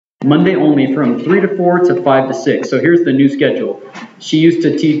Monday only from 3 to 4 to 5 to 6. So here's the new schedule. She used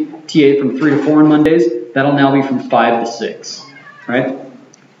to TA from 3 to 4 on Mondays. That'll now be from 5 to 6, right?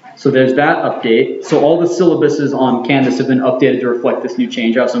 So there's that update. So all the syllabuses on Canvas have been updated to reflect this new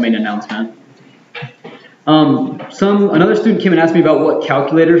change. I also made an announcement. Another student came and asked me about what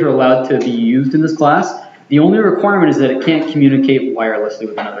calculators are allowed to be used in this class. The only requirement is that it can't communicate wirelessly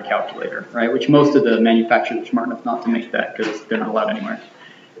with another calculator, right? Which most of the manufacturers are smart enough not to make that because they're not allowed anywhere.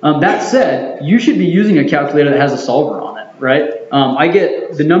 That said, you should be using a calculator that has a solver on it, right? I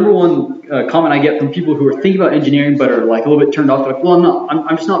get the number one comment I get from people who are thinking about engineering but are like a little bit turned off. They're like, well,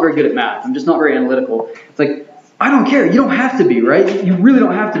 I'm just not very good at math. I'm just not very analytical. It's like, I don't care. You don't have to be, right? You really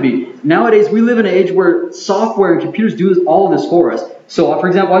don't have to be. Nowadays, we live in an age where software and computers do all of this for us. So, for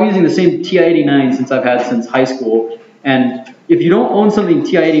example, I'm using the same TI-89 since I've had since high school. And if you don't own something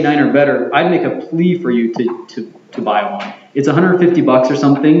TI-89 or better, I'd make a plea for you to buy one. It's $150 or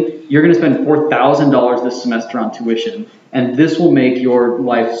something. You're going to spend $4,000 this semester on tuition. And this will make your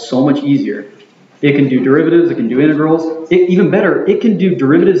life so much easier. It can do derivatives, it can do integrals. Even better, it can do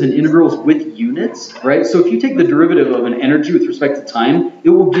derivatives and integrals with units, right? So if you take the derivative of an energy with respect to time, it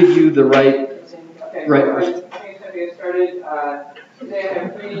will give you the right...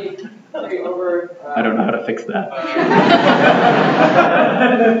 I don't know how to fix that.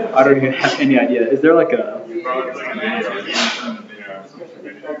 I don't even have any idea. Is there like a...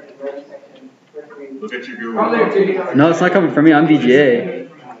 No, it's not coming from me. I'm VGA.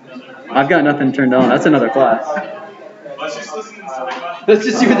 I've got nothing turned on. That's another class. Let's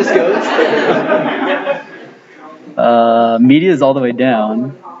just see where this goes. Media is all the way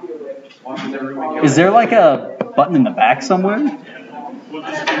down. Is there like a button in the back somewhere?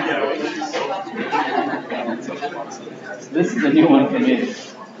 This is a new one for me.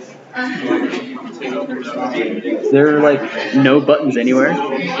 Is there like no buttons anywhere?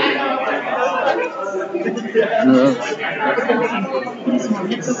 No.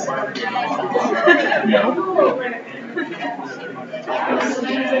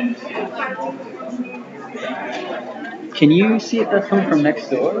 Can you see if that's coming from next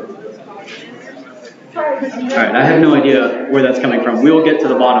door? Alright, I have no idea where that's coming from. We will get to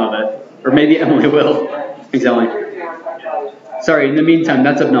the bottom of it. Or maybe Emily will. Thanks, Emily. Sorry, in the meantime,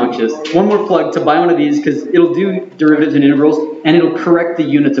 that's obnoxious. One more plug to buy one of these because it'll do derivatives and integrals and it'll correct the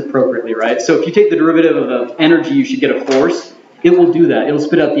units appropriately, right? So if you take the derivative of an energy, you should get a force. It will do that. It'll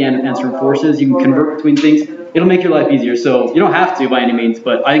spit out the answer in forces. You can convert between things. It'll make your life easier. So you don't have to by any means,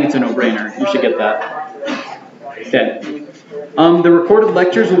 but I think it's a no-brainer. You should get that. Okay. The recorded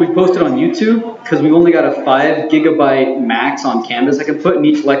lectures will be posted on YouTube because we've only got a 5 GB max on Canvas. I can put in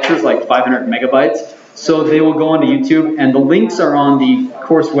each lecture is like 500 megabytes. So they will go onto YouTube, and the links are on the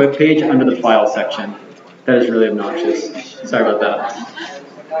course webpage under the file section. That is really obnoxious. Sorry about that.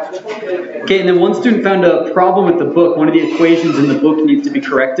 Okay, and then one student found a problem with the book. One of the equations in the book needs to be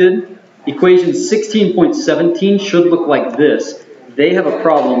corrected. Equation 16.17 should look like this. They have a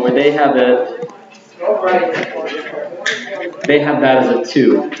problem where they have that as a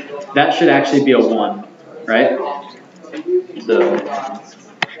 2. That should actually be a 1, right? So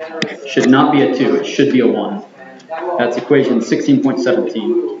should not be a 2, it should be a 1. That's equation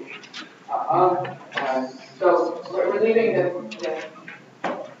 16.17. So we're leaving the...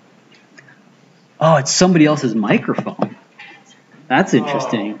 Oh, it's somebody else's microphone. That's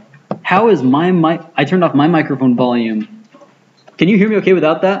interesting. How is my mic... I turned off my microphone volume. Can you hear me okay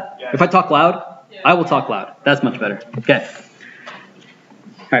without that? Yeah. If I talk loud? Yeah. I will talk loud. That's much better. Okay.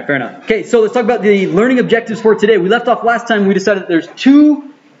 All right, fair enough. Okay, so let's talk about the learning objectives for today. We left off last time. We decided that there's 2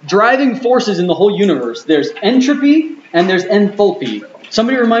 driving forces in the whole universe. There's entropy and there's enthalpy.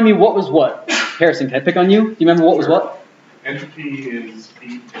 Somebody remind me what was what? Harrison, can I pick on you? Do you remember what was what? Entropy is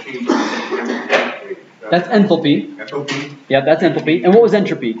speed change. That's enthalpy. Enthalpy. Yeah, that's enthalpy. And what was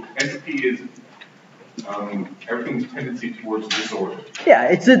entropy? Entropy is everything's tendency towards disorder. Yeah,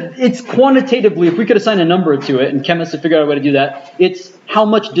 it's quantitatively, if we could assign a number to it, and chemists have figured out a way to do that, it's how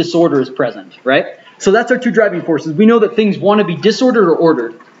much disorder is present, right? So that's our 2 driving forces. We know that things want to be disordered or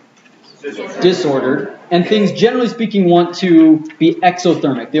ordered. Disordered. And things, generally speaking, want to be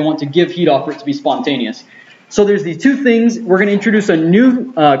exothermic. They want to give heat off for it to be spontaneous. So there's these 2 things. We're going to introduce a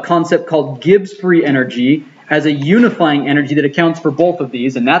new concept called Gibbs free energy as a unifying energy that accounts for both of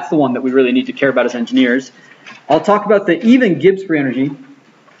these. And that's the one that we really need to care about as engineers. I'll talk about the even Gibbs free energy.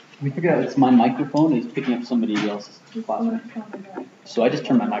 Let me figure out it's my microphone. It's picking up somebody else's classroom. So I just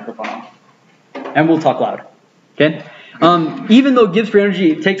turned my microphone off. And we'll talk loud. Okay? Even though Gibbs free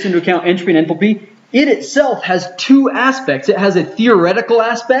energy takes into account entropy and enthalpy, it itself has 2 aspects. It has a theoretical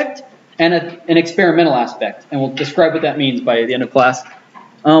aspect and an experimental aspect. And we'll describe what that means by the end of class.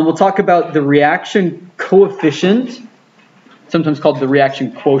 We'll talk about the reaction coefficient, sometimes called the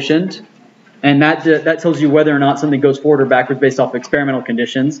reaction quotient, and that tells you whether or not something goes forward or backwards based off of experimental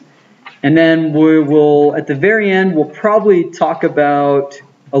conditions. And then we will, at the very end, we'll probably talk about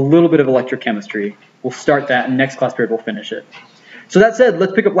a little bit of electrochemistry. We'll start that, and next class period we'll finish it. So that said,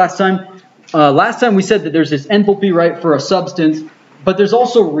 let's pick up last time. Last time we said that there's this enthalpy, right, for a substance, but there's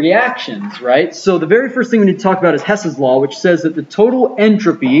also reactions, right? So the very first thing we need to talk about is Hess's law, which says that the total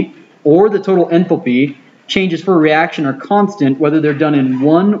entropy or the total enthalpy changes for a reaction are constant whether they're done in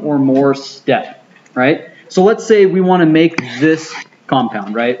one or more steps, right? So let's say we want to make this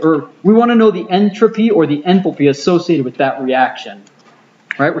compound, right? Or we want to know the entropy or the enthalpy associated with that reaction,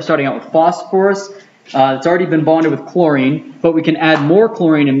 right? We're starting out with phosphorus. It's already been bonded with chlorine, but we can add more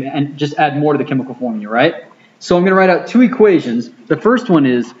chlorine and just add more to the chemical formula, right? So I'm going to write out two equations. The first one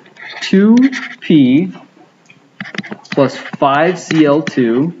is 2P plus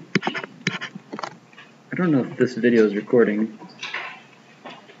 5Cl2. I don't know if this video is recording.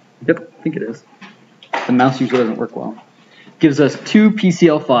 Yep, I think it is. The mouse usually doesn't work well. Gives us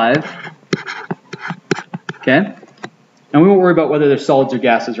 2PCl5. Okay? And we won't worry about whether they're solids or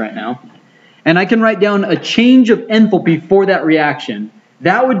gases right now. And I can write down a change of enthalpy for that reaction.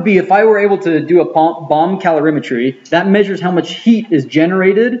 That would be, if I were able to do a bomb calorimetry, that measures how much heat is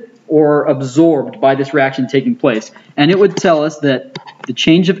generated or absorbed by this reaction taking place. And it would tell us that the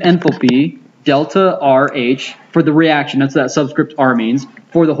change of enthalpy, delta RH, for the reaction, that's what that subscript R means.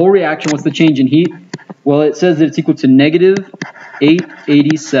 For the whole reaction, what's the change in heat? Well, it says that it's equal to negative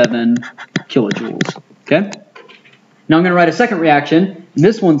 887 kilojoules. Okay? Now I'm going to write a second reaction. And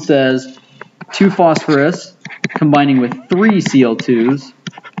this one says 2 phosphorus combining with 3 Cl2s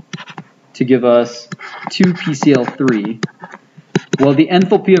to give us 2 PCl3. Well, the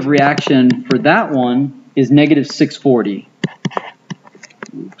enthalpy of reaction for that one is negative 640.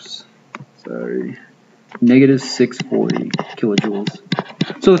 Oops, sorry. Negative 640 kilojoules.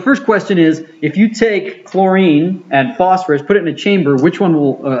 So the first question is, if you take chlorine and phosphorus, put it in a chamber, which one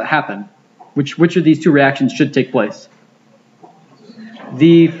will happen? Which of these two reactions should take place?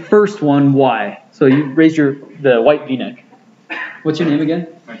 The first one, why? So you raise the white V-neck. What's your name again?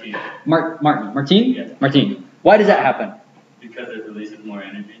 Martin. Martin. Martin? Yes. Martin. Why does that happen? Because it releases more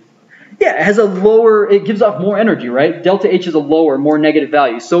energy. Yeah, it has it gives off more energy, right? Delta H is a lower, more negative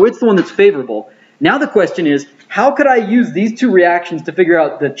value. So it's the one that's favorable. Now the question is, how could I use these two reactions to figure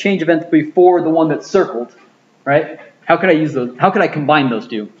out the change of enthalpy for the one that's circled, right? How could I use those? How could I combine those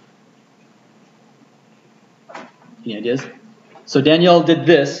two? Any ideas? So Danielle did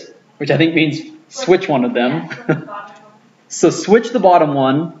this, which I think means switch one of them. So switch the bottom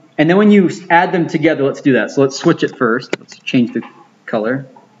one, and then when you add them together, let's do that. So let's switch it first. Let's change the color.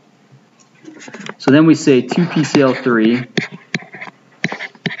 So then we say 2PCl3,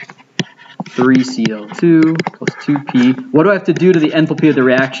 3Cl2 plus 2P. What do I have to do to the enthalpy of the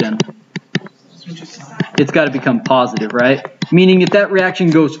reaction? It's got to become positive, right? Meaning if that reaction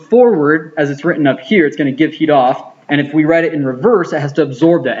goes forward, as it's written up here, it's going to give heat off. And if we write it in reverse, it has to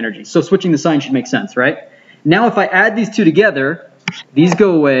absorb that energy. So switching the sign should make sense, right? Now if I add these two together, these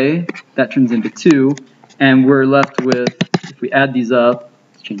go away. That turns into 2. And we're left with, if we add these up,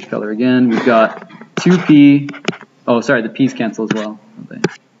 let's change color again. We've got 2P. Oh, sorry, the P's cancel as well. Okay.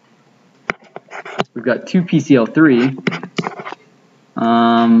 We've got 2PCl3.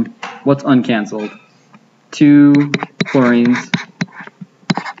 What's uncanceled? 2 chlorines,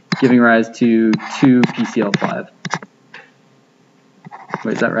 giving rise to 2 PCl5.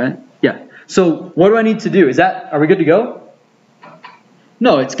 Wait, is that right? Yeah. So what do I need to do? Are we good to go?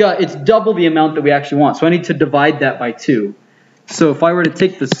 No, it's double the amount that we actually want. So I need to divide that by 2. So if I were to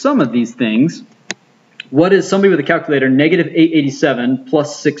take the sum of these things, what is, somebody with a calculator, negative 887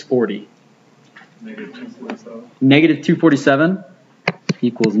 plus 640? Negative 247. Negative 247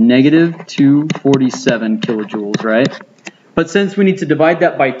 equals negative 247 kilojoules, right? But since we need to divide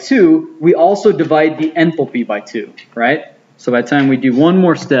that by 2, we also divide the enthalpy by 2, right? So by the time we do one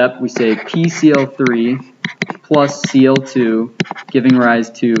more step, we say PCl3 plus Cl2, giving rise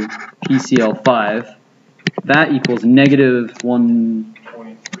to PCl5. That equals negative 123.5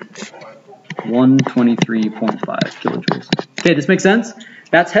 kilojoules. Okay, this makes sense?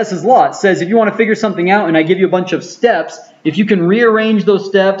 That's Hess's law. It says if you want to figure something out and I give you a bunch of steps, if you can rearrange those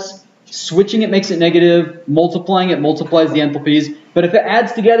steps, switching it makes it negative, multiplying it multiplies the enthalpies. But if it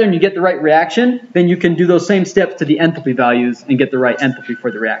adds together and you get the right reaction, then you can do those same steps to the enthalpy values and get the right enthalpy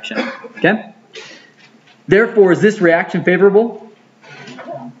for the reaction. Okay? Therefore, is this reaction favorable?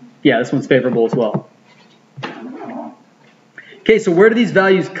 Yeah, this one's favorable as well. Okay, so where do these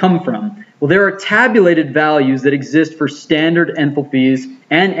values come from? Well, there are tabulated values that exist for standard enthalpies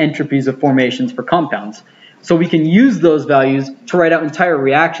and entropies of formations for compounds. So we can use those values to write out entire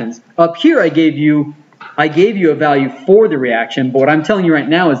reactions. Up here I gave you a value for the reaction, but what I'm telling you right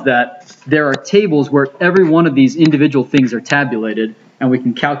now is that there are tables where every one of these individual things are tabulated, and we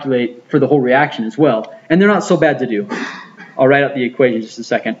can calculate for the whole reaction as well. And they're not so bad to do. I'll write out the equation in just a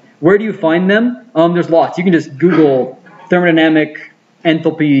second. Where do you find them? There's lots. You can just Google thermodynamic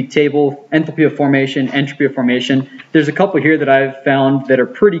enthalpy table, enthalpy of formation, entropy of formation. There's a couple here that I've found that are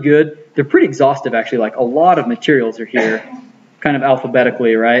pretty good. They're pretty exhaustive, actually. Like, a lot of materials are here, kind of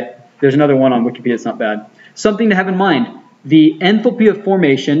alphabetically, right? There's another one on Wikipedia that's not bad. Something to have in mind, the enthalpy of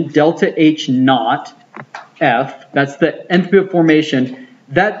formation, delta H naught F, that's the enthalpy of formation.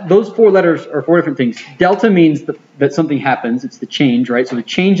 Those 4 letters are 4 different things. Delta means that something happens. It's the change, right? So the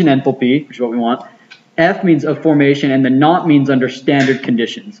change in enthalpy, which is what we want. F means of formation, and the naught means under standard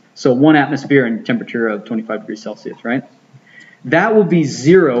conditions. So 1 atmosphere and temperature of 25 degrees Celsius, right? That will be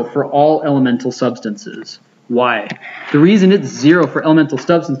 0 for all elemental substances. Why? The reason it's 0 for elemental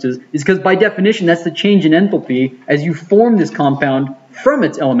substances is because by definition that's the change in enthalpy as you form this compound from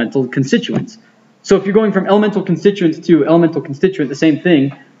its elemental constituents. So if you're going from elemental constituents to elemental constituent, the same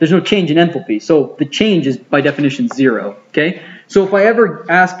thing, there's no change in enthalpy. So the change is by definition 0. Okay? So if I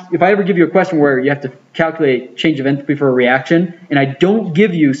ever give you a question where you have to calculate change of enthalpy for a reaction, and I don't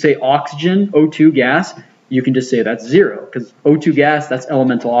give you, say, oxygen, O2 gas, you can just say that's 0, because O2 gas, that's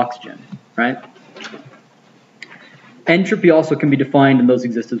elemental oxygen, right? Entropy also can be defined, and those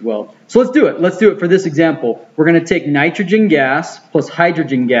exist as well. So let's do it. Let's do it for this example. We're going to take nitrogen gas plus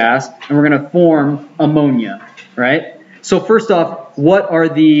hydrogen gas, and we're going to form ammonia, right? So first off, how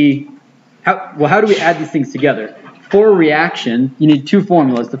do we add these things together? For a reaction, you need 2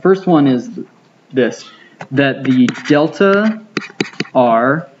 formulas. The first one is this, that the delta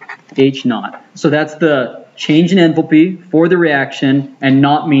R H naught. So that's the change in enthalpy for the reaction, and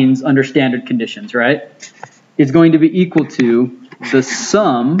naught means under standard conditions, right? Is going to be equal to the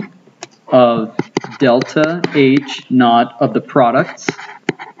sum of delta H naught of the products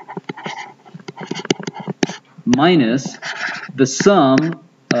minus the sum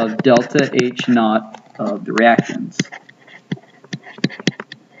of delta H naught of the reactions.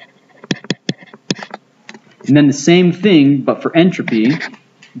 And then the same thing, but for entropy,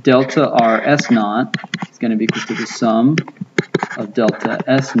 delta R S naught is going to be equal to the sum of delta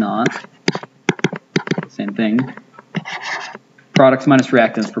S naught. Same thing. Products minus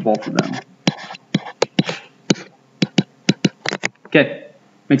reactants for both of them. Okay,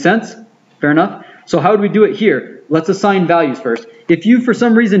 make sense? Fair enough? So how do we do it here? Let's assign values first. If you for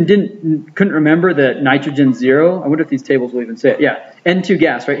some reason couldn't remember that nitrogen's 0, I wonder if these tables will even say it. Yeah, N2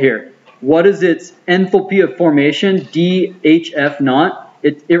 gas right here. What is its enthalpy of formation? DHF naught.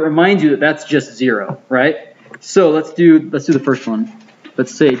 It reminds you that that's just 0, right? So let's do the first one.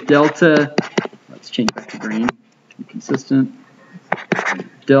 Let's say delta. Let's change back to green. Be consistent.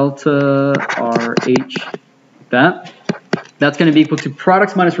 Delta RH. That's going to be equal to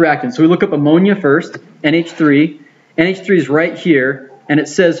products minus reactants. So we look up ammonia first. NH3. NH3 is right here, and it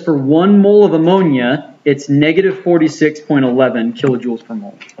says for 1 mole of ammonia, it's negative 46.11 kilojoules per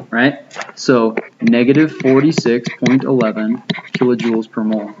mole, right? So negative 46.11 kilojoules per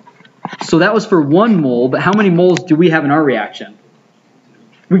mole. So that was for 1 mole, but how many moles do we have in our reaction?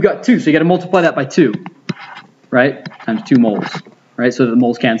 We've got 2, so you got to multiply that by 2, right? Times 2 moles, right? So the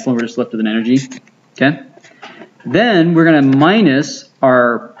moles cancel, and we're just left with an energy, okay? Then we're going to minus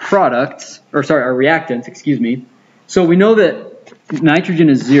our products, or sorry, our reactants, excuse me. So we know that nitrogen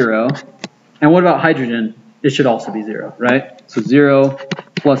is 0, and what about hydrogen? It should also be 0, right? So 0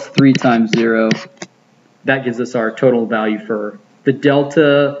 plus 3 times 0, that gives us our total value for the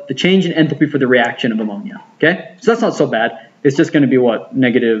delta, the change in enthalpy for the reaction of ammonia, okay? So that's not so bad. It's just going to be what?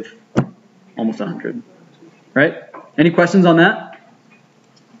 Negative almost 100, right? Any questions on that?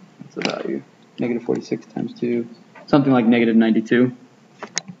 What's the value? Negative 46 times 2, something like negative 92.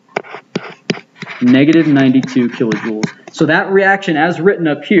 Negative 92 kilojoules. So that reaction, as written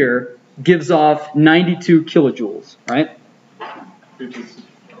up here, gives off 92 kilojoules, right? Have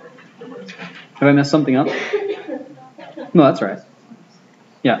I messed something up? No, that's right.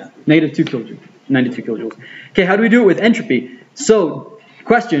 Yeah, negative 2 kilojoules, 92 kilojoules. Okay, how do we do it with entropy? So,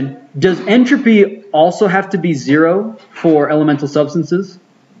 question, does entropy also have to be 0 for elemental substances?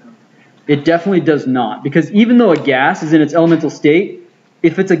 It definitely does not, because even though a gas is in its elemental state,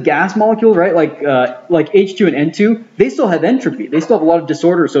 if it's a gas molecule, right, like H2 and N2, they still have entropy. They still have a lot of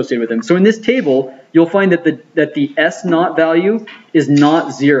disorder associated with them. So in this table, you'll find that the S naught value is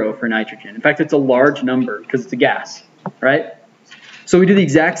not 0 for nitrogen. In fact, it's a large number because it's a gas, right? So we do the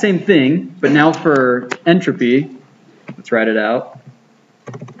exact same thing, but now for entropy, let's write it out.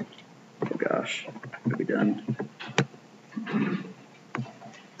 gosh, what have we done?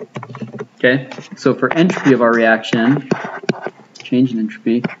 Okay, so for entropy of our reaction, change in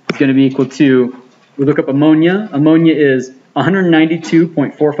entropy is going to be equal to, we look up ammonia. Ammonia is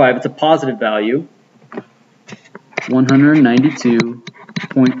 192.45. It's a positive value.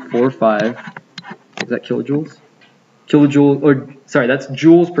 192.45. Is that kilojoules? Kilojoule, or sorry, that's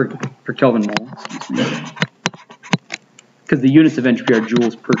joules per Kelvin mole. Because the units of entropy are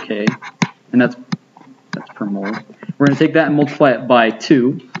joules per K, and that's per mole. We're going to take that and multiply it by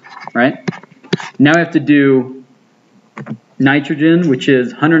 2, right? Now we have to do nitrogen, which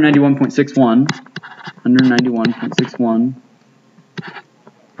is 191.61. 191.61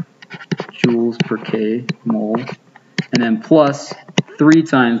 joules per K mole, and then plus 3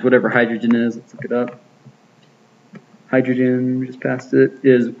 times whatever hydrogen is. Let's look it up. Hydrogen, we just passed it,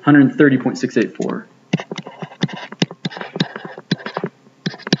 is 130.684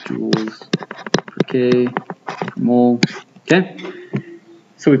 joules per K per mole. Okay,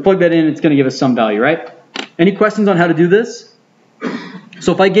 so we plug that in, it's going to give us some value, right? Any questions on how to do this?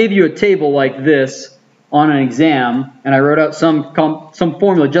 So if I gave you a table like this on an exam, and I wrote out some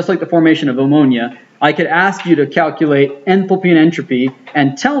formula just like the formation of ammonia, I could ask you to calculate enthalpy and entropy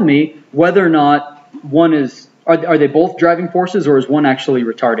and tell me whether or not one is, are they both driving forces, or is one actually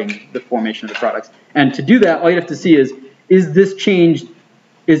retarding the formation of the products? And to do that, all you have to see is this change,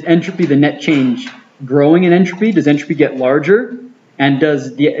 is entropy, the net change, growing in entropy? Does entropy get larger? And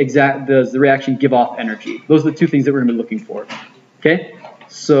does the reaction give off energy? Those are the two things that we're going to be looking for. Okay,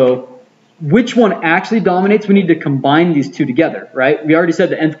 so which one actually dominates? We need to combine these two together, right? We already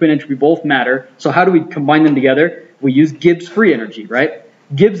said that enthalpy and entropy both matter. So how do we combine them together? We use Gibbs free energy, right?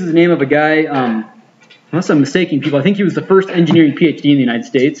 Gibbs is the name of a guy, unless I'm mistaking people, I think he was the first engineering PhD in the United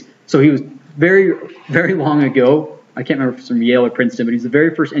States. So he was very, very long ago. I can't remember if it's from Yale or Princeton, but he's the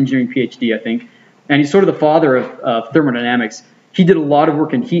very first engineering PhD, I think. And he's sort of the father of thermodynamics. He did a lot of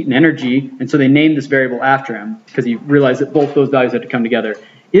work in heat and energy, and so they named this variable after him because he realized that both those values had to come together.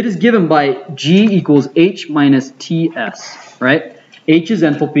 It is given by G equals H minus TS, right? H is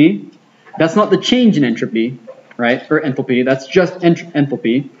enthalpy. That's not the change in entropy, right? Or enthalpy, that's just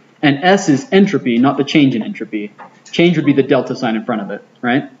enthalpy. And S is entropy, not the change in entropy. Change would be the delta sign in front of it,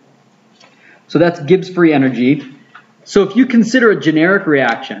 right? So that's Gibbs free energy. So if you consider a generic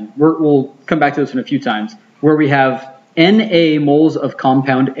reaction, we'll come back to this in a few times, where we have Na moles of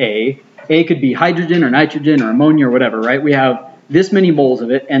compound A. A could be hydrogen or nitrogen or ammonia or whatever, right? We have this many moles of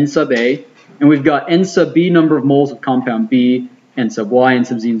it, N sub A, and we've got N sub B number of moles of compound B, N sub Y, N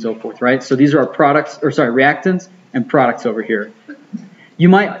sub Z, and so forth, right? So these are our products, or sorry, reactants and products over here.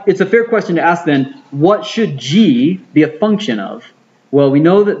 It's a fair question to ask then, what should G be a function of? Well, we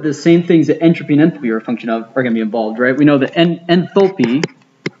know that the same things that entropy and enthalpy are a function of are going to be involved, right? We know that enthalpy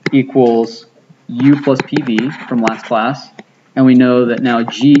equals U plus PV from last class, and we know that now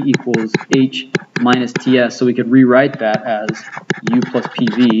G equals H minus TS, so we could rewrite that as U plus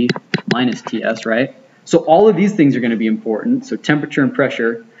PV minus TS, right? So all of these things are going to be important, so temperature and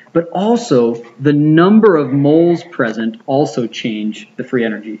pressure, but also the number of moles present also change the free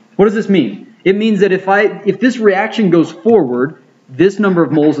energy. What does this mean? It means that if this reaction goes forward, this number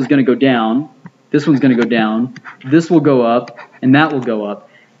of moles is going to go down, this one's going to go down, this will go up, and that will go up.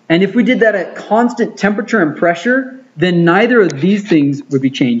 And if we did that at constant temperature and pressure, then neither of these things would be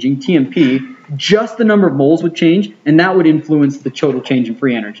changing, T and P, just the number of moles would change, and that would influence the total change in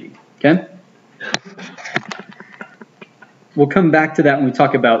free energy, okay? We'll come back to that when we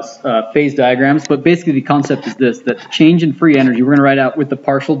talk about phase diagrams, but basically the concept is this, that change in free energy, we're going to write out with the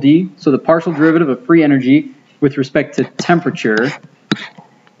partial D, so the partial derivative of free energy with respect to temperature.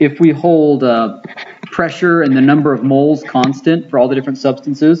 If we hold pressure and the number of moles constant for all the different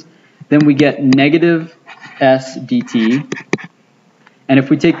substances, then we get negative S dt. And if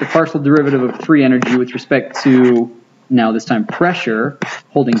we take the partial derivative of free energy with respect to, now this time pressure,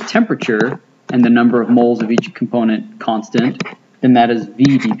 holding temperature, and the number of moles of each component constant, then that is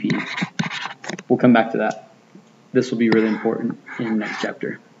V dP. We'll come back to that. This will be really important in the next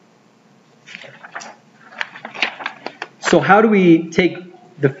chapter. So how do we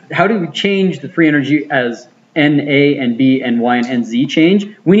change the free energy as Na and B and Y and NZ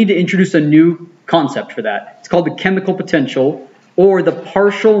change? We need to introduce a new concept for that. It's called the chemical potential, or the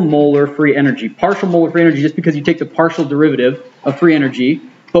partial molar free energy. Partial molar free energy just because you take the partial derivative of free energy,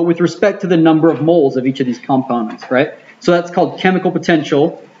 but with respect to the number of moles of each of these components, right? So that's called chemical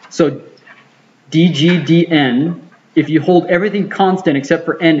potential. So dG/dN, if you hold everything constant except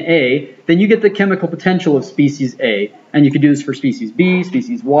for Na, then you get the chemical potential of species A. And you could do this for species B,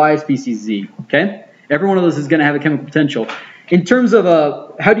 species Y, species Z, okay? Every one of those is going to have a chemical potential. in terms of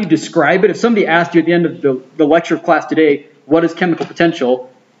how do you describe it, if somebody asked you at the end of the lecture class today, what is chemical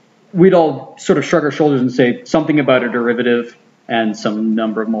potential, we'd all sort of shrug our shoulders and say something about a derivative and some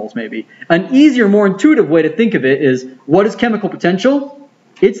number of moles maybe. An easier, more intuitive way to think of it is, what is chemical potential?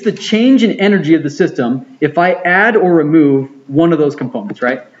 It's the change in energy of the system if I add or remove one of those components,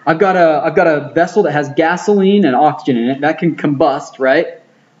 right? I've got a vessel that has gasoline and oxygen in it that can combust, right?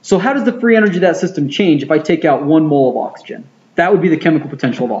 So how does the free energy of that system change if I take out 1 mole of oxygen? That would be the chemical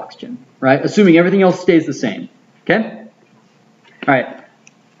potential of oxygen, right? Assuming everything else stays the same, okay? All right,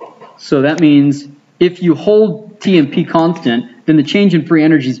 so that means if you hold T and P constant, then the change in free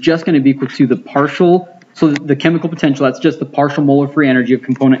energy is just going to be equal to the partial, so the chemical potential, that's just the partial molar free energy of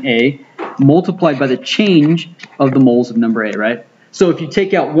component A, multiplied by the change of the moles of number A, right? So if you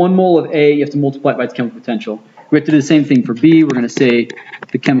take out 1 mole of A, you have to multiply it by its chemical potential. We have to do the same thing for B. We're going to say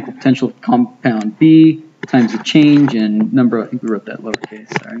the chemical potential of compound B times the change in number, I think we wrote that lowercase,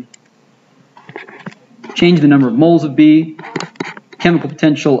 sorry. Change the number of moles of B, chemical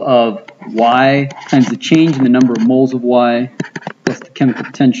potential of Y times the change in the number of moles of Y, plus the chemical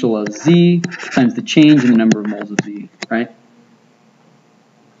potential of Z times the change in the number of moles of Z, right?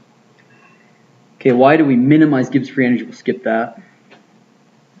 Okay, why do we minimize Gibbs free energy? We'll skip that.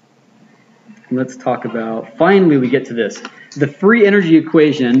 Let's talk about, finally we get to this. The free energy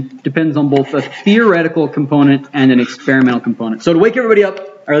equation depends on both a theoretical component and an experimental component. So to wake everybody up, all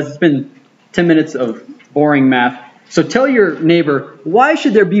right, let's spend 10 minutes of boring math. So tell your neighbor, why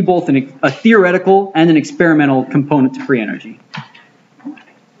should there be both a theoretical and an experimental component to free energy?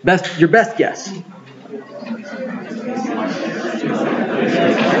 Your best guess.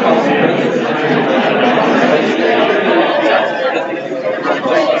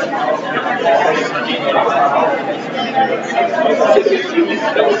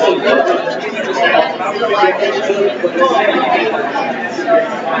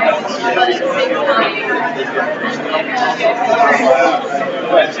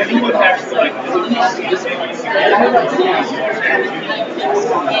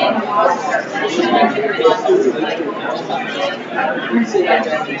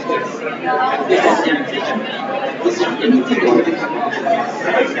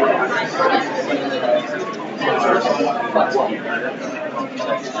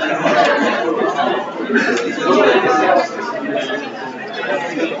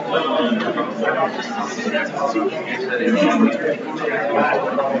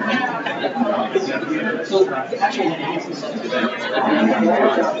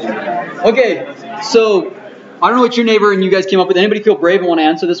 Okay, so I don't know what your neighbor and you guys came up with. Anybody feel brave and want to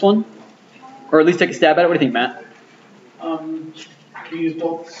answer this one? Or at least take a stab at it? What do you think, Matt? We use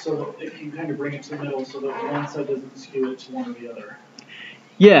both so that it can kind of bring it to the middle so that one side doesn't skew it to one or the other.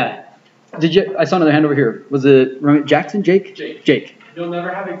 Yeah. I saw another hand over here. Was it Jackson? Jake? Jake. You'll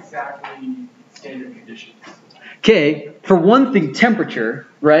never have exactly standard conditions. Okay, for one thing, temperature,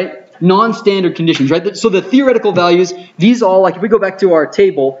 right? Non-standard conditions, right? So the theoretical values, these all, like if we go back to our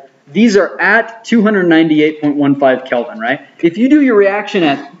table, these are at 298.15 Kelvin, right? If you do your reaction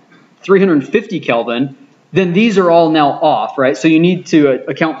at 350 Kelvin, then these are all now off, right? So you need to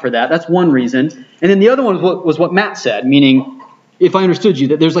account for that. That's one reason. And then the other one was what Matt said, meaning, if I understood you,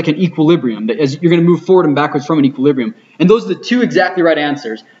 that there's like an equilibrium, that as you're going to move forward and backwards from an equilibrium. And those are the two exactly right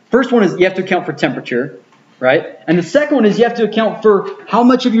answers. First one is you have to account for temperature, right? And the second one is you have to account for how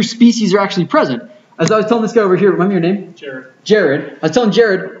much of your species are actually present. As I was telling this guy over here, remember your name? Jared. Jared. I was telling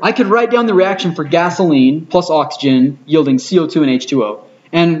Jared, I could write down the reaction for gasoline plus oxygen yielding CO2 and H2O.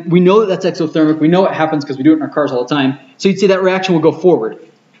 And we know that that's exothermic. We know it happens because we do it in our cars all the time. So you'd say that reaction will go forward.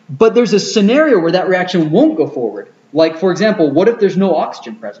 But there's a scenario where that reaction won't go forward. Like, for example, what if there's no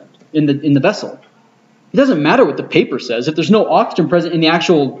oxygen present in the vessel? It doesn't matter what the paper says. If there's no oxygen present in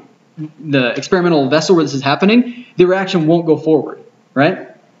the experimental vessel where this is happening, the reaction won't go forward, right?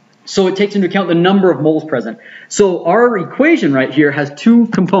 So it takes into account the number of moles present. So our equation right here has two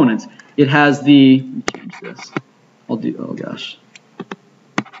components. It has the, let me change this. Oh gosh.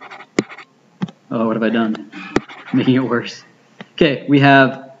 Oh, what have I done? Making it worse. Okay, we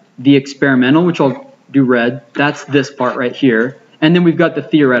have the experimental, which I'll do red. That's this part right here. And then we've got the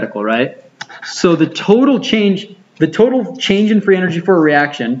theoretical, right? So the total change in free energy for a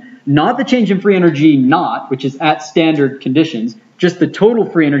reaction, not the change in free energy not, which is at standard conditions, just the total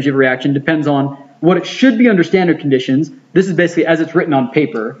free energy of a reaction depends on what it should be under standard conditions. This is basically as it's written on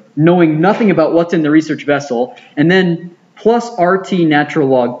paper, knowing nothing about what's in the research vessel, and then plus RT natural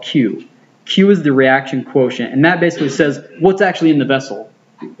log Q. Q is the reaction quotient, and that basically says what's actually in the vessel,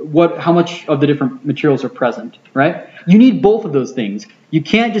 how much of the different materials are present, right? You need both of those things. You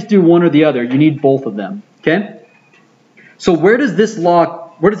can't just do one or the other. You need both of them, okay? So where does this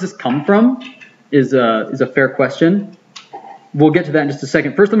come from is a fair question. We'll get to that in just a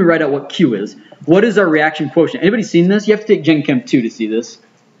second. First, let me write out what Q is. What is our reaction quotient? Anybody seen this? You have to take Gen Chem 2 to see this.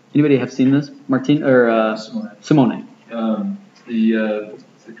 Anybody have seen this? Martin or Simone? The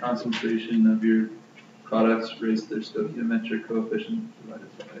concentration of your products raised to their stoichiometric coefficient divided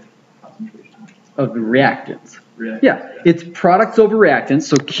by concentration of the reactants. Reactants. Yeah, it's products over reactants.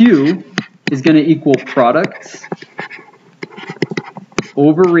 So Q is going to equal products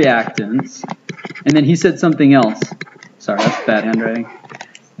over reactants. And then he said something else. Sorry, that's bad handwriting.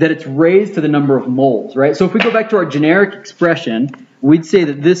 That it's raised to the number of moles, right? So if we go back to our generic expression, we'd say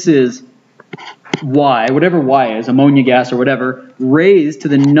that this is Y, whatever Y is, ammonia gas or whatever, raised to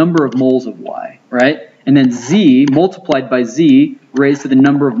the number of moles of Y, right? And then Z multiplied by Z raised to the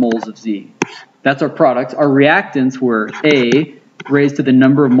number of moles of Z. That's our products. Our reactants were A raised to the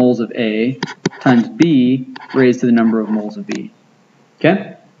number of moles of A times B raised to the number of moles of B.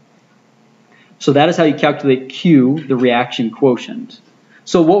 Okay? So that is how you calculate Q, the reaction quotient.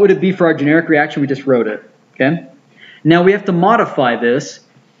 So what would it be for our generic reaction? We just wrote it. Okay? Now we have to modify this.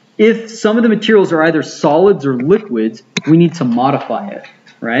 If some of the materials are either solids or liquids, we need to modify it,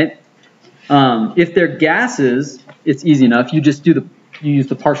 right? If they're gases, it's easy enough. You just you use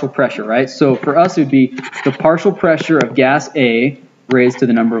the partial pressure, right? So for us, it would be the partial pressure of gas A raised to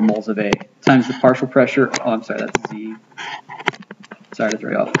the number of moles of A times the partial pressure. Oh, I'm sorry, that's Z. Sorry to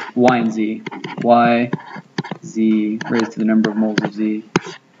throw you off. Y and Z. Y, Z raised to the number of moles of Z.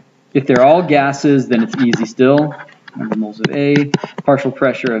 If they're all gases, then it's easy still. Number of moles of A, partial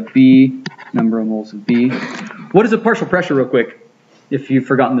pressure of B, number of moles of B. What is a partial pressure, real quick, if you've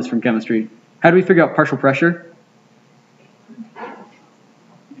forgotten this from chemistry? How do we figure out partial pressure? I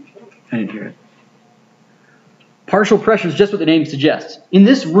didn't hear it. Partial pressure is just what the name suggests. In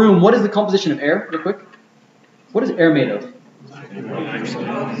this room, what is the composition of air, real quick? What is air made of?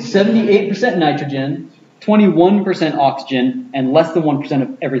 78% nitrogen, 21% oxygen, and less than 1%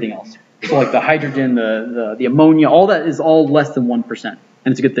 of everything else. So like the hydrogen, the ammonia, all that is all less than 1%. And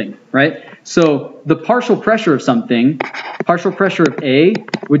it's a good thing, right? So the partial pressure of something, partial pressure of A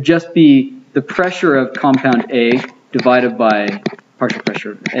would just be the pressure of compound A divided by partial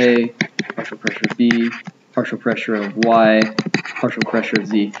pressure of A, partial pressure of B, partial pressure of Y, partial pressure of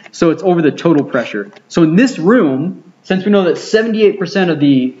Z. So it's over the total pressure. So in this room, since we know that 78% of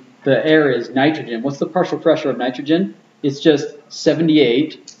the air is nitrogen, what's the partial pressure of nitrogen? It's just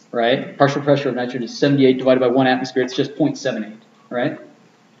 78, right? Partial pressure of nitrogen is 78 divided by 1 atmosphere. It's just 0.78, right?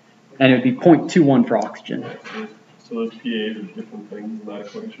 And it would be 0.21 for oxygen. So those PAs are different things in that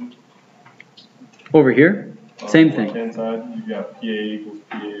equation? Over here, same thing. On the left-hand side, you've got PA equals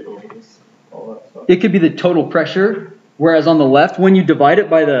PA over this, all that stuff. It could be the total pressure, whereas on the left, when you divide it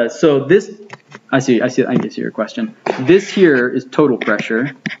by the, so this, I see your question. This here is total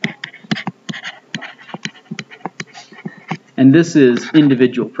pressure. And this is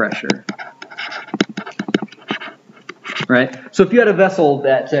individual pressure. Right? So if you had a vessel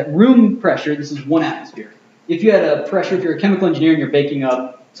that's at room pressure, this is 1 atmosphere. If you had a pressure, if you're a chemical engineer and you're baking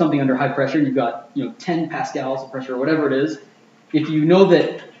up something under high pressure, and you've got 10 pascals of pressure or whatever it is, if you know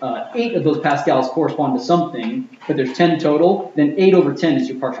that 8 of those pascals correspond to something, but there's 10 total, then 8 over 10 is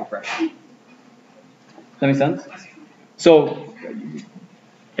your partial pressure. Does that make sense? So,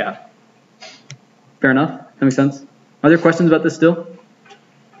 yeah. Fair enough? That makes sense? Are there questions about this still?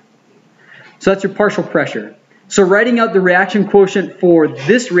 So that's your partial pressure. So writing out the reaction quotient for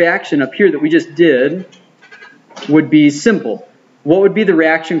this reaction up here that we just did would be simple. What would be the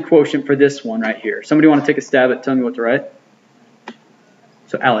reaction quotient for this one right here? Somebody want to take a stab at telling me what to write?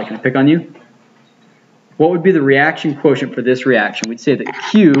 So Alec, can I pick on you? What would be the reaction quotient for this reaction? We'd say that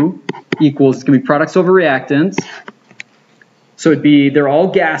Q equals, it's going to be products over reactants. So it'd be, they're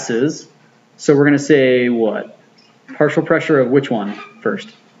all gases. So we're going to say what? Partial pressure of which one first?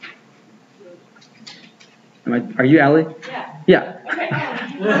 Are you Allie? Yeah. Yeah. Okay.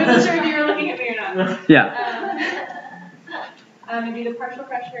 I wasn't sure if you were looking at me or not. Yeah. It'd be the partial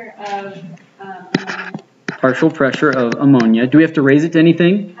pressure of partial pressure of ammonia. Do we have to raise it to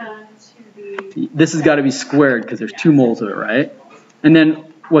anything? This has got to be squared because there's 2 moles of it, right? And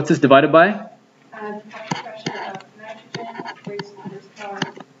then what's this divided by? The partial pressure of nitrogen raised to the first power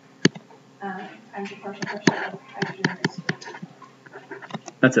times the partial pressure of hydrogen raised to the first power.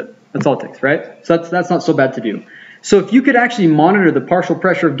 That's it. That's all it takes, right? So that's not so bad to do. So if you could actually monitor the partial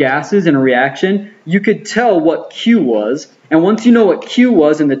pressure of gases in a reaction, you could tell what Q was. And once you know what Q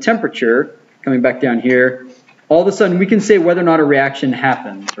was and the temperature, coming back down here, all of a sudden we can say whether or not a reaction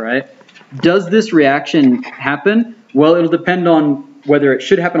happens, right? Does this reaction happen? Well, it'll depend on whether it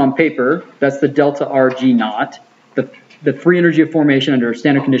should happen on paper. That's the delta RG naught, the the free energy of formation under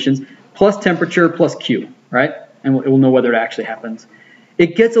standard conditions, plus temperature, plus Q, right? And it will know whether it actually happens.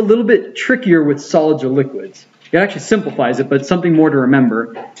 It gets a little bit trickier with solids or liquids. It actually simplifies it, but something more to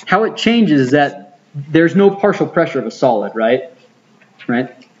remember. How it changes is that there's no partial pressure of a solid, right?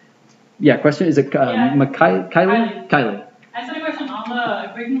 Right? Yeah, question? Is it Kylie? Kylie. I just had a question on the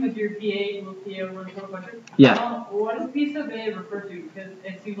equation with your PA equals PA over total pressure. Yeah. What does P sub A refer to? Because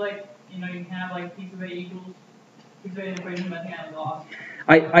it seems like, you know, you can have like P sub A equals P sub A in the equation, but I think I lost.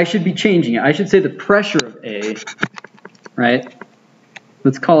 I should be changing it. I should say the pressure of A, right?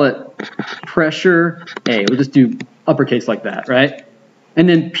 Let's call it pressure A. We'll just do uppercase like that, right? And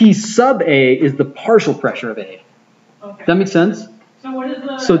then P sub A is the partial pressure of A. Okay. Does that make sense? So what is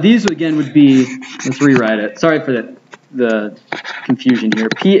the... So these again would be, let's rewrite it. Sorry for the confusion here.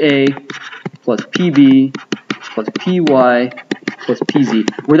 PA plus PB plus PY plus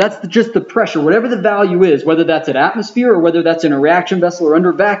PZ, where that's just the pressure, whatever the value is, whether that's at atmosphere or whether that's in a reaction vessel or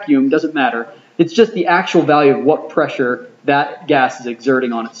under vacuum, doesn't matter. It's just the actual value of what pressure that gas is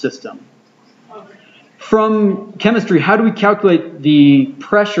exerting on its system. Okay. From chemistry, how do we calculate the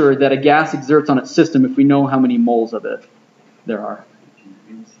pressure that a gas exerts on its system if we know how many moles of it there are?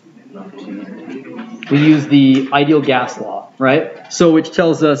 We use the ideal gas law, right? So which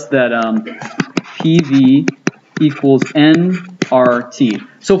tells us that PV equals nRT.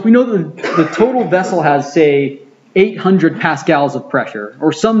 So if we know that the total vessel has, say, 800 pascals of pressure,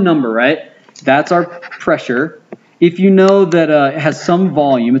 or some number, right? That's our pressure. If you know that it has some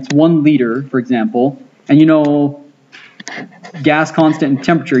volume, it's 1 liter, for example, and you know gas constant and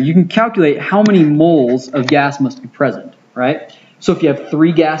temperature, you can calculate how many moles of gas must be present, right? So if you have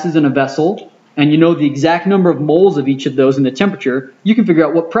 3 gases in a vessel, and you know the exact number of moles of each of those and the temperature, you can figure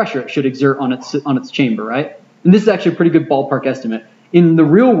out what pressure it should exert on its chamber, right? And this is actually a pretty good ballpark estimate. In the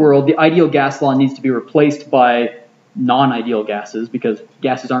real world, the ideal gas law needs to be replaced by non-ideal gases because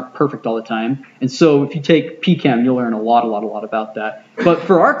gases aren't perfect all the time. And so if you take PChem, you'll learn a lot about that. But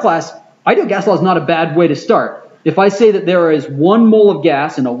for our class, ideal gas law is not a bad way to start. If I say that there is 1 mole of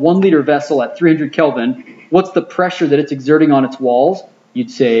gas in a 1 liter vessel at 300 Kelvin, what's the pressure that it's exerting on its walls?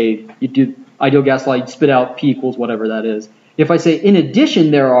 You'd say, you'd do ideal gas law, you'd spit out P equals whatever that is. If I say, in addition,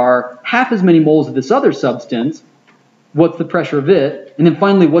 there are half as many moles of this other substance, what's the pressure of it? And then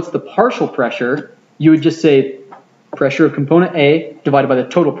finally, what's the partial pressure? You would just say pressure of component A divided by the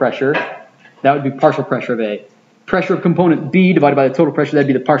total pressure. That would be partial pressure of A. Pressure of component B divided by the total pressure, that'd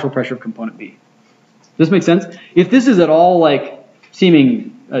be the partial pressure of component B. Does this make sense? If this is at all like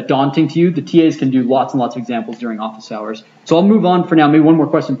seeming daunting to you, the TAs can do lots and lots of examples during office hours. So I'll move on for now. Maybe one more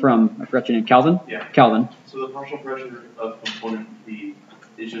question from, I forgot your name, Calvin? Yeah. Calvin. So the partial pressure of component B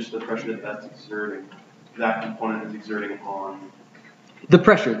is just the pressure that's exerting, that component is exerting on? The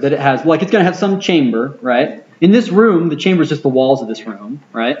pressure that it has. Like it's going to have some chamber, right? In this room, the chamber is just the walls of this room,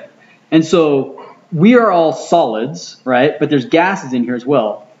 right? And so we are all solids, right? But there's gases in here as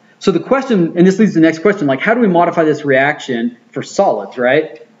well. So the question, and this leads to the next question, like how do we modify this reaction for solids,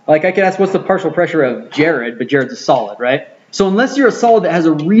 right? Like I could ask what's the partial pressure of Jared, but Jared's a solid, right? So unless you're a solid that has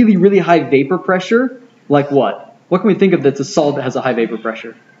a really, really high vapor pressure, like what? What can we think of that's a solid that has a high vapor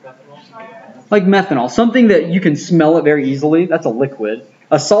pressure? Like methanol, something that you can smell it very easily, that's a liquid.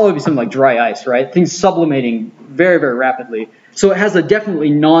 A solid would be something like dry ice, right? Things sublimating very, very rapidly. So it has a definitely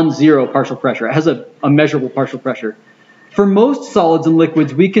non-zero partial pressure. It has a measurable partial pressure. For most solids and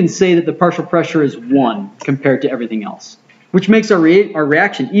liquids, we can say that the partial pressure is 1 compared to everything else, which makes our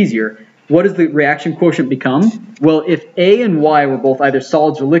reaction easier. What does the reaction quotient become? Well, if A and Y were both either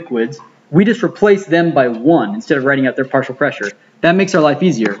solids or liquids, we just replace them by 1 instead of writing out their partial pressure. That makes our life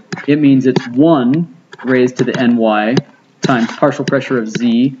easier. It means it's 1 raised to the ny times partial pressure of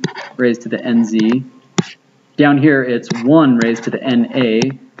Z raised to the nz. Down here, it's 1 raised to the na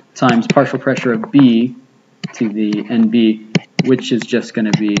times partial pressure of B to the nb, which is just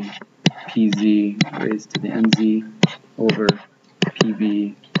going to be pz raised to the nz over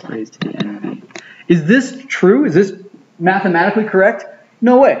pb raised to the nb. Is this true? Is this mathematically correct?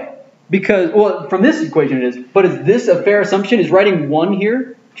 No way. Because, well, from this equation it is, but is this a fair assumption? Is writing 1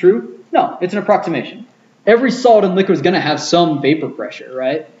 here true? No, it's an approximation. Every solid and liquid is going to have some vapor pressure,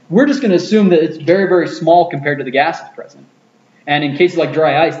 right? We're just going to assume that it's very, very small compared to the gases present. And in cases like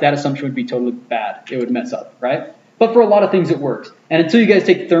dry ice, that assumption would be totally bad. It would mess up, right? But for a lot of things, it works. And until you guys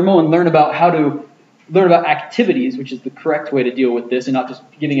take thermo and learn about how to learn about activities, which is the correct way to deal with this and not just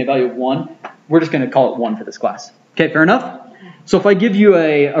giving a value of 1, we're just going to call it 1 for this class. Okay, fair enough? So if I give you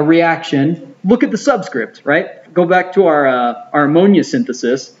a reaction, look at the subscript, right? Go back to our ammonia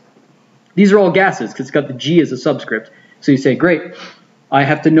synthesis. These are all gases because it's got the G as a subscript. So you say, great, I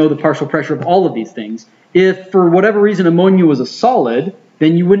have to know the partial pressure of all of these things. If for whatever reason ammonia was a solid,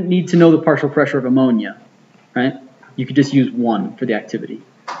 then you wouldn't need to know the partial pressure of ammonia, right? You could just use 1 for the activity,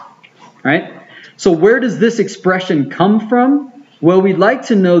 right? So where does this expression come from? Well, we'd like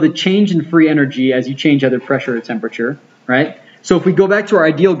to know the change in free energy as you change either pressure or temperature, right? So if we go back to our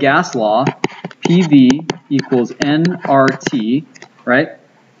ideal gas law, PV equals nRT, right?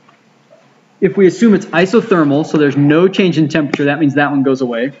 If we assume it's isothermal, so there's no change in temperature, that means that one goes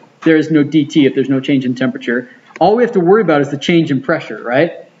away. There is no DT if there's no change in temperature. All we have to worry about is the change in pressure,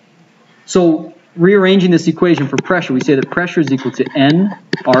 right? So rearranging this equation for pressure, we say that pressure is equal to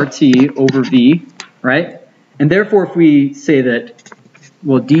nRT over V, right? And therefore, if we say that,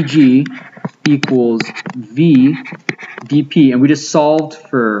 well, dG equals V dP, and we just solved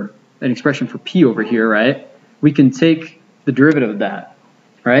for an expression for P over here, right? We can take the derivative of that,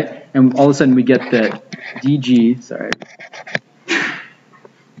 right? And all of a sudden we get that dG,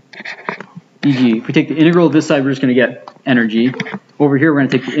 dG, if we take the integral of this side, we're just going to get energy. Over here, we're going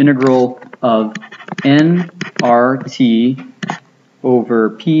to take the integral of nRT over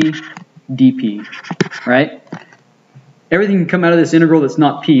P dP, right? Everything can come out of this integral that's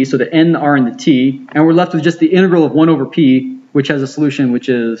not P, so the N, the R, and the T, and we're left with just the integral of 1 over P, which has a solution which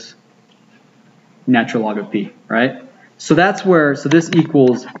is natural log of P, right? So that's where, so this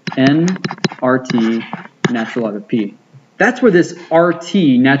equals nRT natural log of P. That's where this RT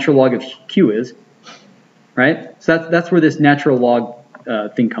natural log of Q is, right? So that's where this natural log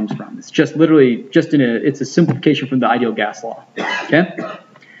thing comes from. It's just literally just it's a simplification from the ideal gas law, okay?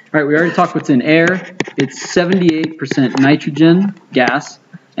 All right, we already talked what's in air. It's 78% nitrogen gas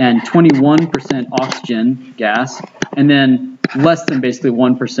and 21% oxygen gas, and then less than basically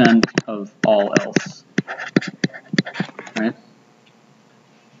 1% of all else. Right?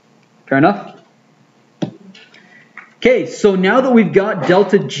 Fair enough? Okay, so now that we've got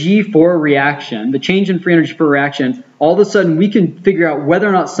delta G for a reaction, the change in free energy for a reaction, all of a sudden we can figure out whether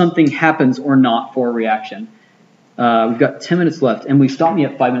or not something happens or not for a reaction. We've got 10 minutes left. Emily, stop me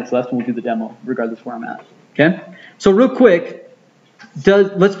at 5 minutes left and we'll do the demo, regardless of where I'm at. Okay? So real quick,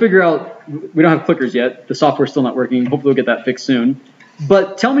 let's figure out, we don't have clickers yet. The software's still not working. Hopefully we'll get that fixed soon.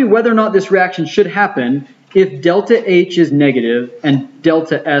 But tell me whether or not this reaction should happen if delta H is negative and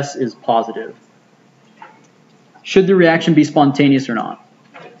delta S is positive. Should the reaction be spontaneous or not?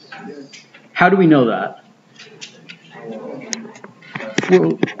 How do we know that?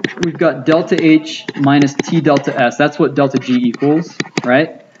 Well, we've got delta H minus T delta S. That's what delta G equals,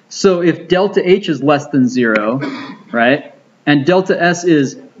 right? So if delta H is less than 0, right, and delta S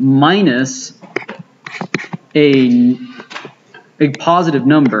is minus a positive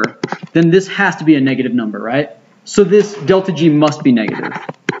number, then this has to be a negative number, right? So this delta G must be negative.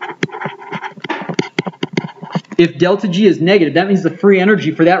 If delta G is negative, that means the free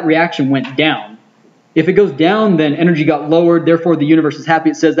energy for that reaction went down. If it goes down, then energy got lowered, therefore the universe is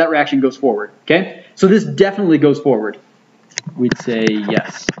happy. It says that reaction goes forward, okay? So this definitely goes forward. We'd say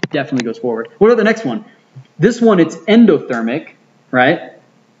yes, definitely goes forward. What about the next one? This one, it's endothermic, right?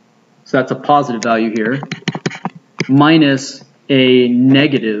 So that's a positive value here, minus a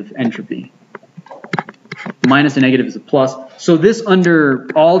negative entropy. Minus a negative is a plus. So this under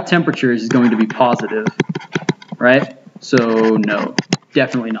all temperatures is going to be positive, right? So no,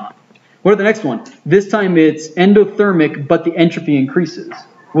 definitely not. What about the next one? This time it's endothermic, but the entropy increases.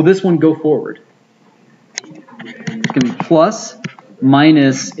 Will this one go forward? It's going to be plus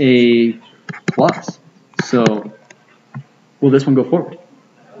minus a plus. So will this one go forward?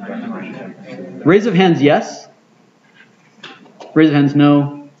 Raise of hands, yes. Raise of hands,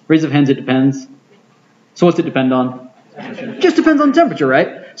 no. Raise of hands, it depends. So what's it depend on? Just depends on temperature,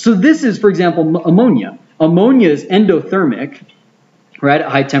 right? So this is, for example, ammonia. Ammonia is endothermic, right, at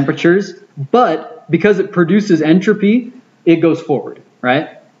high temperatures, but because it produces entropy, it goes forward,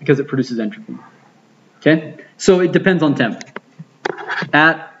 right? Because it produces entropy. Okay? So it depends on temp.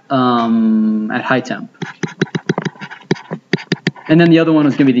 At high temp. And then the other one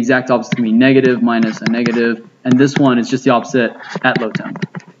is going to be the exact opposite. It's going to be negative minus a negative. And this one is just the opposite at low temp.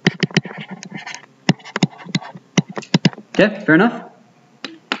 Okay, fair enough?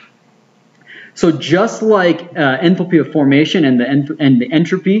 So just like enthalpy of formation and the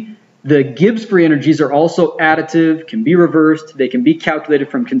entropy, the Gibbs free energies are also additive, can be reversed, they can be calculated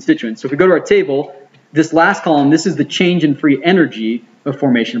from constituents. So if we go to our table, this last column, this is the change in free energy of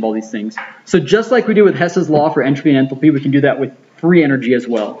formation of all these things. So just like we do with Hess's law for entropy and enthalpy, we can do that with free energy as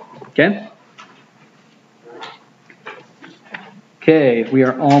well. Okay? Okay, we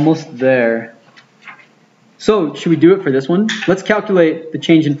are almost there. So should we do it for this one? Let's calculate the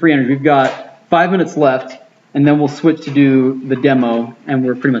change in free energy. We've got 5 minutes left. and then we'll switch to do the demo, and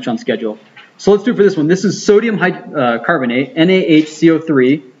we're pretty much on schedule. So let's do it for this one. This is sodium carbonate,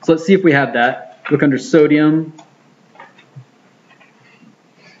 NaHCO3. So let's see if we have that. Look under sodium.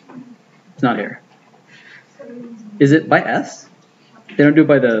 It's not here. Is it by S? They don't do it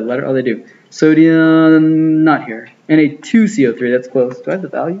by the letter. Oh, they do. Sodium, not here. Na2CO3, that's close. Do I have the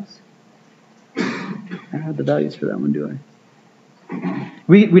values? I don't have the values for that one, do I?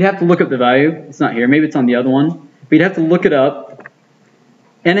 We'd have to look up the value. It's not here. Maybe it's on the other one. We'd have to look it up.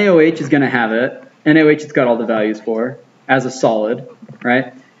 NaOH is going to have it. NaOH it's got all the values for as a solid,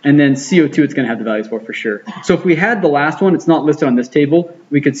 right? And then CO2 it's going to have the values for sure. So if we had the last one, it's not listed on this table,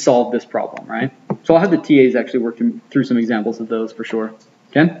 we could solve this problem, right? So I'll have the TAs actually work through some examples of those for sure.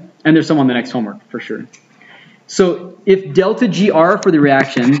 Okay? And there's some on the next homework for sure. So if delta GR for the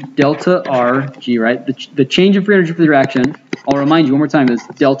reaction, delta RG, right? The change in free energy for the reaction, I'll remind you one more time, is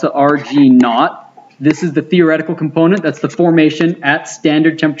delta RG naught. This is the theoretical component. That's the formation at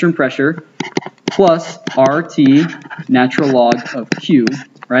standard temperature and pressure, plus RT, natural log of Q,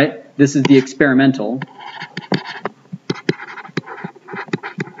 right? This is the experimental,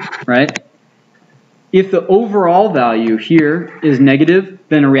 right? If the overall value here is negative,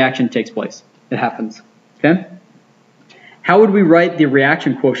 then a reaction takes place. It happens, okay? How would we write the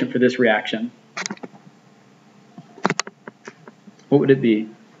reaction quotient for this reaction? What would it be?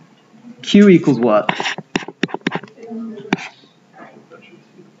 Q equals what?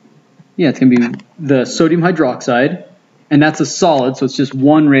 Yeah, it's going to be the sodium hydroxide, and that's a solid, so it's just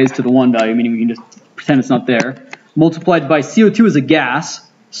 1 raised to the 1 value, meaning we can just pretend it's not there, multiplied by CO2 is a gas,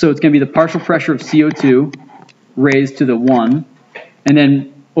 so it's going to be the partial pressure of CO2 raised to the 1, and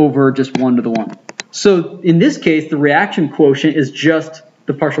then over just 1 to the 1. So in this case, the reaction quotient is just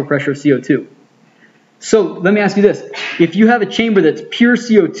the partial pressure of CO2. So let me ask you this. If you have a chamber that's pure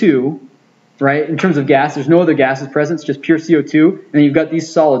CO2, right, in terms of gas, there's no other gases present, it's just pure CO2, and then you've got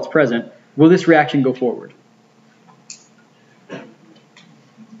these solids present, will this reaction go forward? It's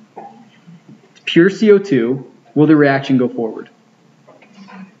pure CO2, will the reaction go forward?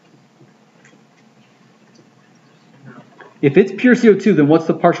 If it's pure CO2, then what's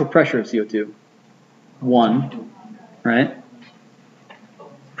the partial pressure of CO2? 1, right?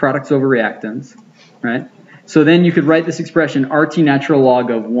 Products over reactants, right? So then you could write this expression, RT natural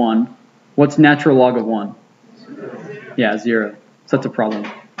log of 1. What's natural log of 1? Yeah, 0. So that's a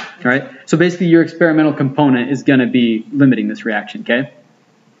problem, right? So basically your experimental component is going to be limiting this reaction, okay?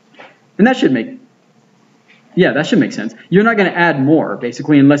 And that should make, yeah, that should make sense. You're not going to add more,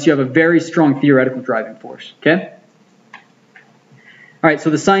 basically, unless you have a very strong theoretical driving force, okay? All right,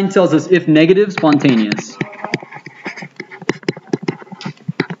 so the sign tells us if negative, spontaneous.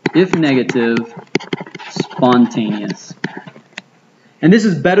 If negative, spontaneous. And this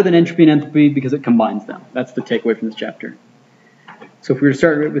is better than entropy and enthalpy because it combines them. That's the takeaway from this chapter. So if we were to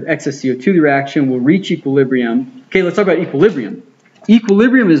start with excess CO2, the reaction will reach equilibrium. Okay, let's talk about equilibrium.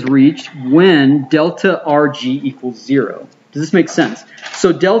 Equilibrium is reached when delta RG equals 0. Does this make sense?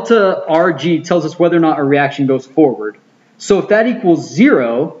 So delta RG tells us whether or not a reaction goes forward. So if that equals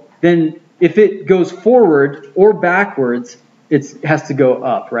 0, then if it goes forward or backwards, it has to go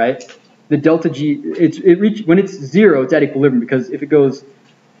up, right? The delta G, when it's 0, it's at equilibrium, because if it goes,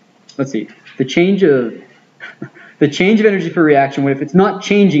 let's see, the change of energy for reaction, if it's not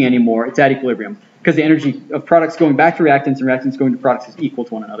changing anymore, it's at equilibrium, because the energy of products going back to reactants and reactants going to products is equal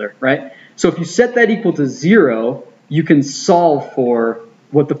to one another, right? So if you set that equal to 0, you can solve for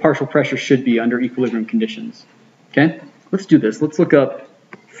what the partial pressure should be under equilibrium conditions, okay? Let's do this. Let's look up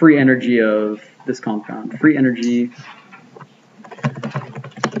free energy of this compound. Free energy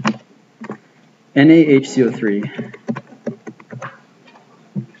NaHCO3.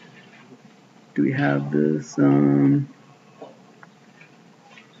 Do we have this? NaHCO3.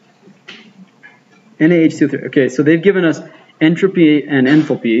 Okay, so they've given us entropy and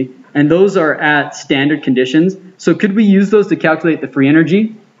enthalpy, and those are at standard conditions. So could we use those to calculate the free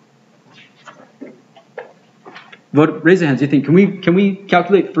energy? Vote, raise your hands. Do you think can we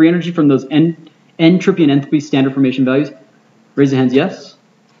calculate free energy from those entropy and enthalpy standard formation values? Raise your hands. Yes.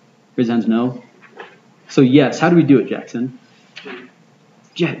 Raise your hands. No. So yes. How do we do it, Jackson?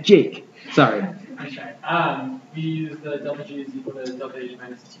 Jake. Sorry. We use the delta G is equal to delta H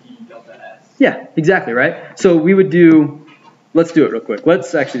minus T delta S. Yeah, exactly, right? So we would do, let's do it real quick.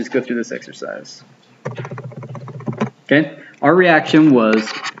 Let's actually just go through this exercise. Okay, our reaction was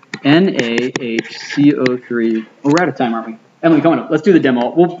NaHCO3. Oh, we're out of time, aren't we? Emily, come on up. Let's do the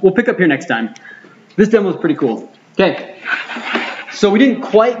demo. We'll pick up here next time. This demo is pretty cool. Okay, so we didn't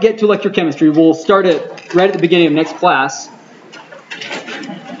quite get to electrochemistry. We'll start it right at the beginning of next class.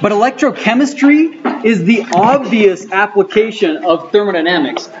 But electrochemistry is the obvious application of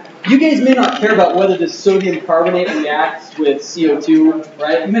thermodynamics. You guys may not care about whether this sodium carbonate reacts with CO2,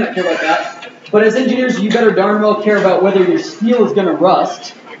 right? You may not care about that. But as engineers, you better darn well care about whether your steel is going to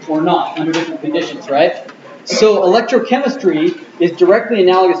rust or not under different conditions, right? So electrochemistry is directly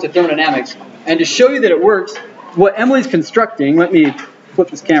analogous to thermodynamics. And to show you that it works, what Emily's constructing, let me flip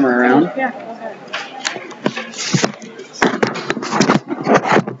this camera around. Yeah, go ahead.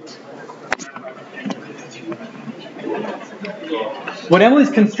 What Emily's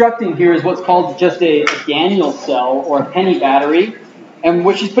constructing here is what's called just a Daniel cell or a penny battery. And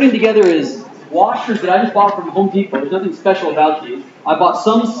what she's putting together is washers that I just bought from Home Depot. There's nothing special about these. I bought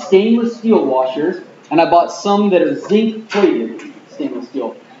some stainless steel washers, and I bought some that are zinc plated stainless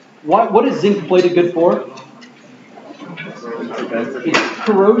steel. What is zinc plated good for? It's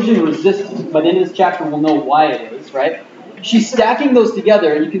corrosion resistant. By the end of this chapter, we'll know why it is, right? She's stacking those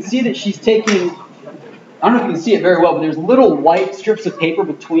together, and you can see that she's taking, I don't know if you can see it very well, but there's little white strips of paper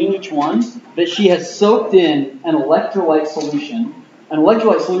between each one that she has soaked in an electrolyte solution. An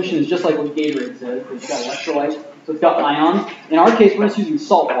electrolyte solution is just like what Gatorade says. It's got electrolytes, so it's got ions. In our case, we're just using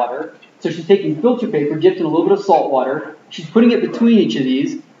salt water. So she's taking filter paper, dipped in a little bit of salt water. She's putting it between each of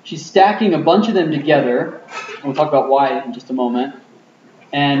these. She's stacking a bunch of them together. And we'll talk about why in just a moment.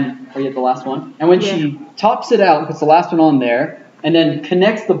 And, are you at the last one? And when she tops it out and puts the last one on there, and then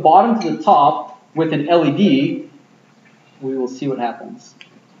connects the bottom to the top with an LED, we will see what happens.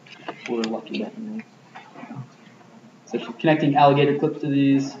 We're lucky definitely. So she's connecting alligator clips to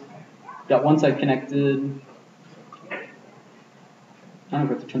these. Got one side connected. I don't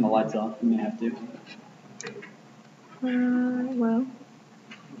have to turn the lights off. We may have to. Well,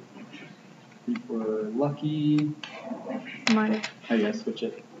 If we're lucky. might. Oh yeah, switch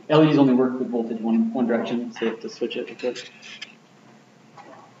it. LEDs only work with voltage one direction, so you have to switch it real quick.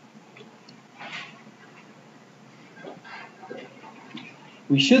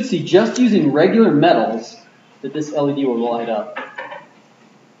 We should see just using regular metals that this LED will light up.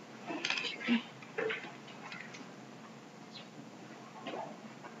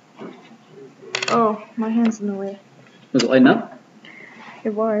 Oh, my hand's in the way. Was it lighting up?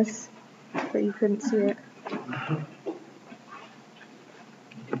 It was, but you couldn't see it.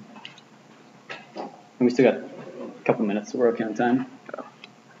 And we still got a couple minutes, so we're okay on time.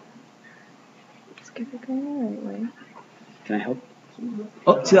 Let's get it going the right way. Can I help?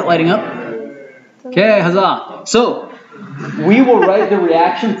 Oh, see that lighting up? Okay, huzzah. So, we will write the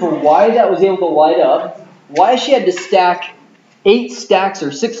reaction for why that was able to light up, why she had to stack 8 stacks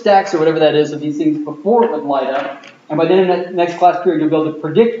or 6 stacks or whatever that is of these things before it would light up. And by the end of the next class period, you'll be able to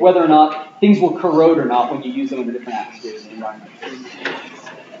predict whether or not things will corrode or not when you use them in the different atmospheres and environments.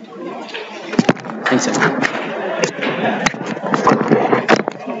 Thanks,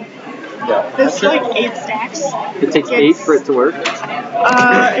 There's like 8 stacks. It takes 8 for it to work.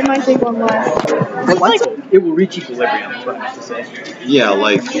 It might take one less. It will reach equilibrium, is what I have to say. Yeah,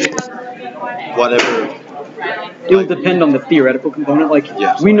 like whatever. It will depend on the theoretical component. Like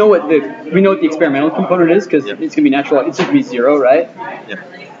Yes. we know what the experimental component is because it's gonna be natural. It's gonna be 0, right? Yeah.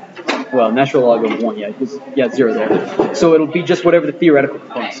 Well, natural log of 1, yeah, 0 there. So it'll be just whatever the theoretical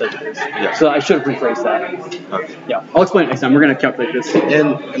component says it is. Yeah. So I should have rephrased that. Okay. Yeah, I'll explain it next time. We're gonna calculate this.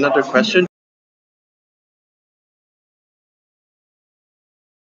 And another question.